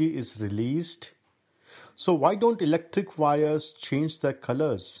energy is released? So why don't electric wires change their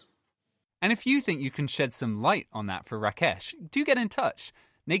colors? And if you think you can shed some light on that for Rakesh, do get in touch.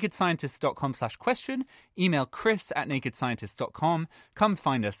 NakedScientists.com/question, email chris@NakedScientists.com, come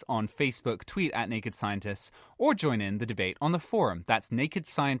find us on Facebook, tweet @NakedScientists, or join in the debate on the forum. That's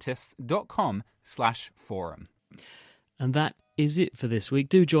NakedScientists.com/forum. And that is it for this week.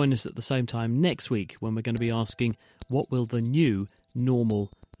 Do join us at the same time next week when we're going to be asking, what will the new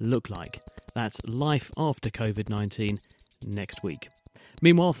normal look like? That's life after COVID-19 next week.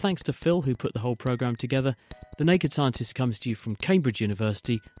 Meanwhile, thanks to Phil, who put the whole programme together. The Naked Scientist comes to you from Cambridge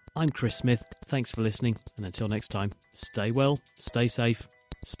University. I'm Chris Smith. Thanks for listening, and until next time, stay well, stay safe,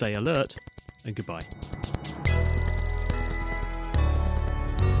 stay alert, and goodbye.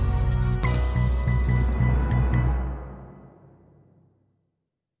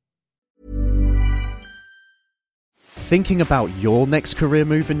 Thinking about your next career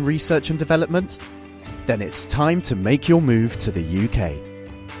move in research and development? Then it's time to make your move to the UK.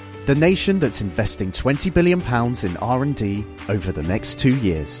 The nation that's investing £20 billion in R&D over the next 2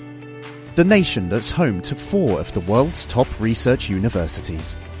 years. The nation that's home to 4 of the world's top research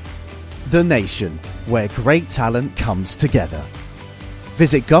universities. The nation where great talent comes together.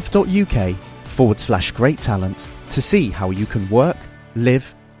 Visit gov.uk/great talent to see how you can work,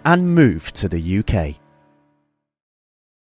 live and move to the UK.